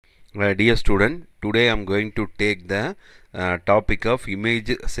Dear student, today I am going to take the topic of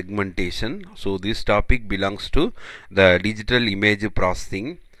image segmentation. So this topic belongs to the digital image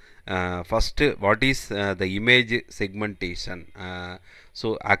processing. First, what is the image segmentation?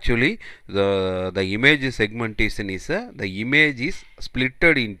 So actually, the image segmentation is the image is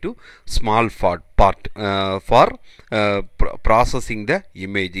splitted into small part for processing the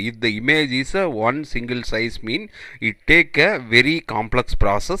image. If the image is a one single size, mean it take a very complex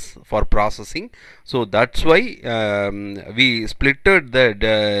process for processing. So that's why we splitted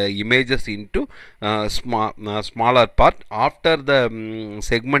the images into smaller part. After the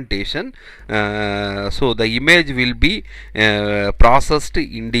segmentation, so the image will be processed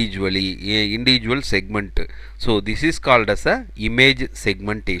individually, individual segment. So this is called as a image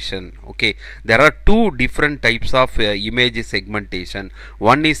segmentation. Okay, there are two different types of image segmentation.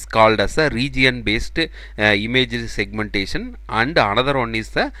 One is called as a region based image segmentation, and another one is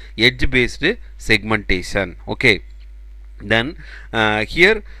the edge based segmentation. Okay, then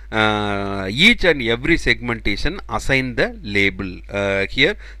here each and every segmentation assign the label.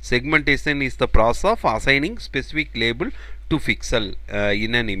 Here segmentation is the process of assigning specific label to pixel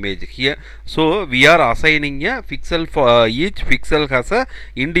in an image. Here, so we are assigning a pixel for each pixel has a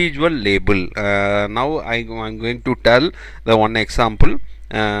individual label. Now I'm going to tell the one example.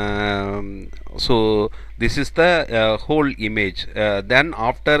 So this is the whole image. Then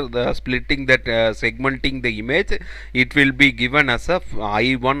after the splitting that segmenting the image, it will be given as a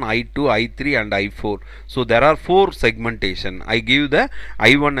I1, I2, I3 and I4. So there are four segmentation. I give the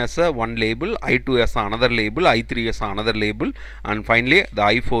I1 as a one label, I2 as another label, I3 as another label, and finally the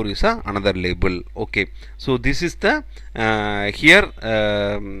I4 is another label. Okay, so this is the here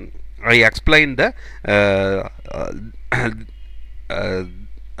I explain the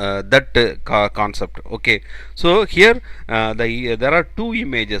that concept. Okay, so here there are two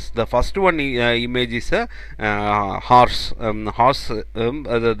images. The first one image is a horse.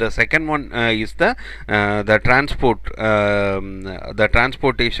 The second one is the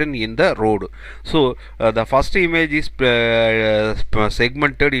transportation in the road. So the first image is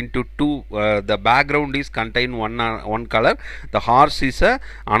segmented into two. The background is contain one color. The horse is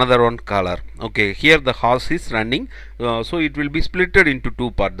another one color. Okay, here the horse is running. So it will be splitted into two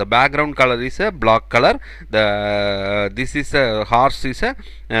parts. The background color is a black color. This is a horse is a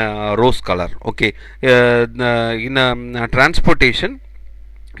rose color. Okay, in transportation,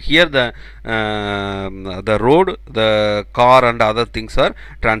 here the road, the car and other things are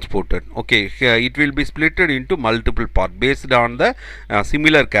transported. Okay, here it will be splitted into multiple parts based on the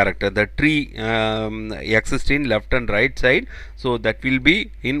similar character. The tree exists in left and right side, so that will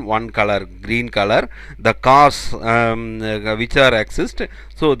be in one color, green color. The cars which are exist,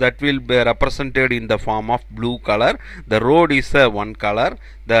 so that will be represented in the form of blue color. The road is one color.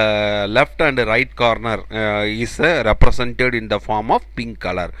 The left and right corner is represented in the form of pink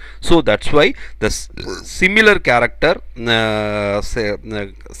color. So that's why the similar character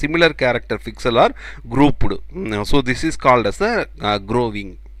pixel are grouped. So this is called as a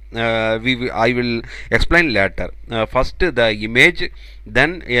grouping. I will explain later. First the image,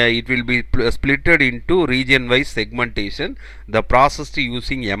 then it will be splitted into region wise segmentation, the processed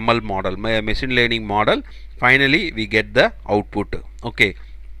using ML model, machine learning model. Finally we get the output. Okay,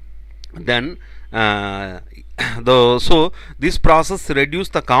 then so this process reduce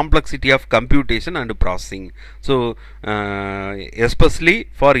the complexity of computation and processing. So especially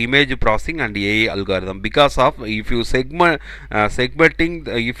for image processing and AI algorithm, because of if you segmenting,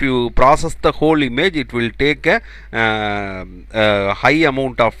 if you process the whole image, it will take a high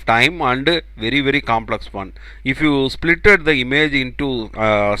amount of time and very complex one. If you splitted the image into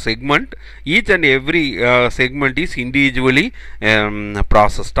segment, each and every segment is individually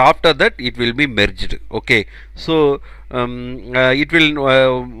processed. After that it will be merged. Okay, so it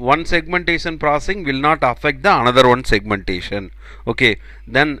will one segmentation processing will not affect the another one segmentation. Okay,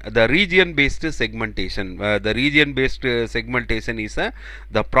 then the region based segmentation. The region based segmentation is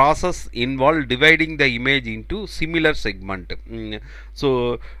the process involved dividing the image into similar segment.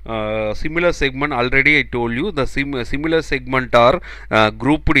 So similar segment, already I told you, the similar segment are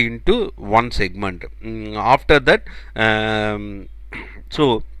grouped into one segment. After that,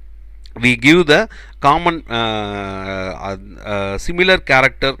 so we give the common similar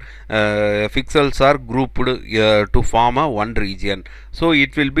character pixels are grouped to form a one region. So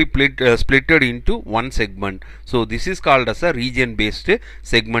it will be splitted into one segment. So this is called as a region based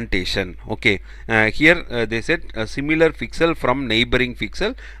segmentation. Okay, here they said a similar pixel from neighboring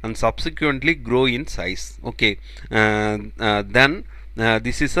pixel and subsequently grow in size. Okay, then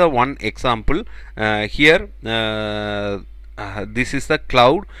this is a one example. Here this is the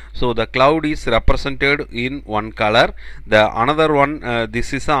cloud. So the cloud is represented in one color. The another one,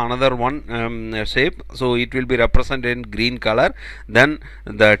 this is another one shape, so it will be represented in green color. Then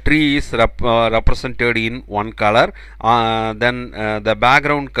the tree is represented in one color. Then the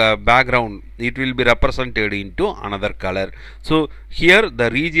background it will be represented into another color. So here the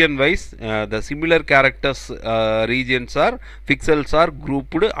region wise, the similar characters regions are pixels are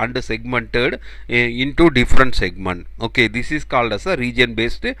grouped and segmented into different segment. Okay, this is called as a region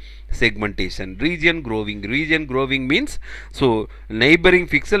based segmentation. Region growing means, so neighboring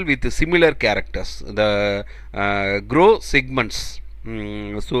pixel with similar characters, the grow segments.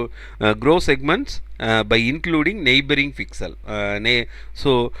 Grow segments by including neighboring pixel,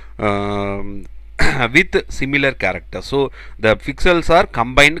 with similar character. So the pixels are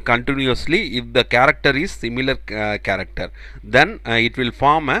combined continuously. If the character is similar character, then it will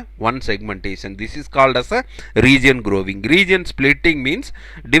form a one segmentation. This is called as a region growing. Region splitting means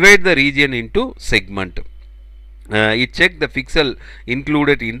divide the region into segment. It check the pixel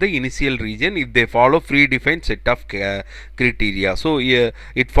included in the initial region if they follow predefined set of criteria. So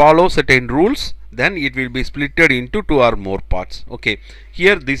it follows certain rules, then it will be splitted into two or more parts. Okay,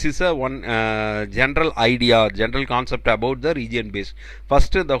 here this is a one general idea, general concept about the region based.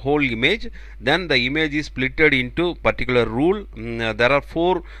 First the whole image, then the image is splitted into particular rule. There are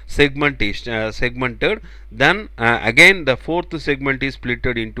four segmented. Then again the fourth segment is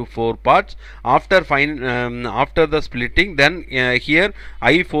splitted into four parts. After the splitting, then here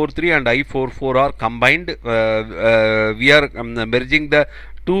I43 and I44 are combined. We are merging the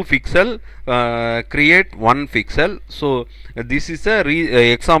two pixel, create one pixel. So this is a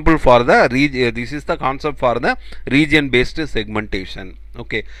example for the this is the concept for the region based segmentation.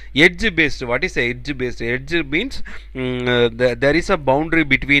 Okay, edge based. What is edge based? Edge means there is a boundary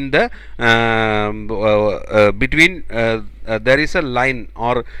between the there is a line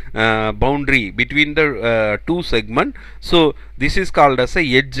or boundary between the two segment. So this is called as a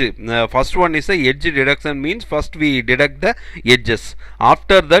edge. First one is a edge deduction, means first we deduct the edges.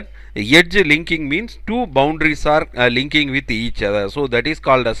 After that, edge linking means two boundaries are linking with each other, so that is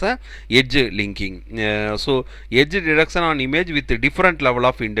called as a edge linking. So edge deduction on image with a different level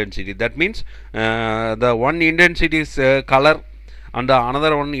of intensity. That means the one intensity is color and the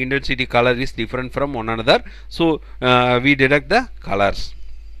another one intensity color is different from one another, so we deduct the colors.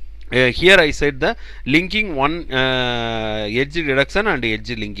 Here I said the linking one, edge reduction and edge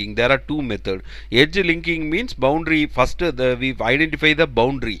linking. There are two methods. Edge linking means boundary. First we identify the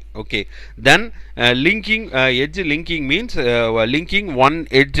boundary. Okay. Then linking, edge linking means linking one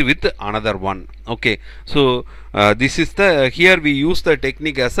edge with another one. Okay. So this is the, here we use the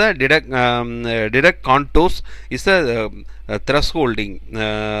technique as a deduct contours is a thresholding.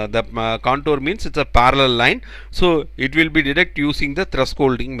 The contour means it's a parallel line, so it will be deduct using the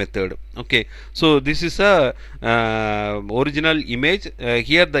thresholding method. Okay, so this is a original image.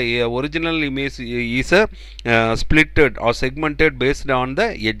 Here the original image is a splitted or segmented based on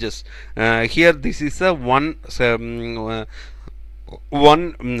the edges. Here this is a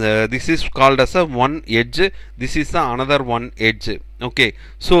this is called as a one edge, this is the another one edge. Okay,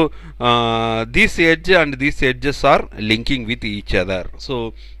 so this edge and these edges are linking with each other,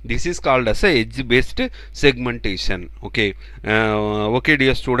 so this is called as a edge based segmentation. Okay, okay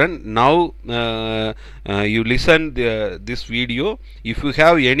dear student, now you listen this video. If you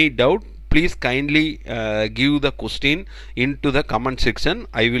have any doubt, please kindly give the question into the comment section.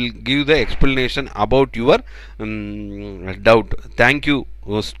 I will give the explanation about your doubt. Thank you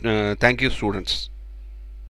students.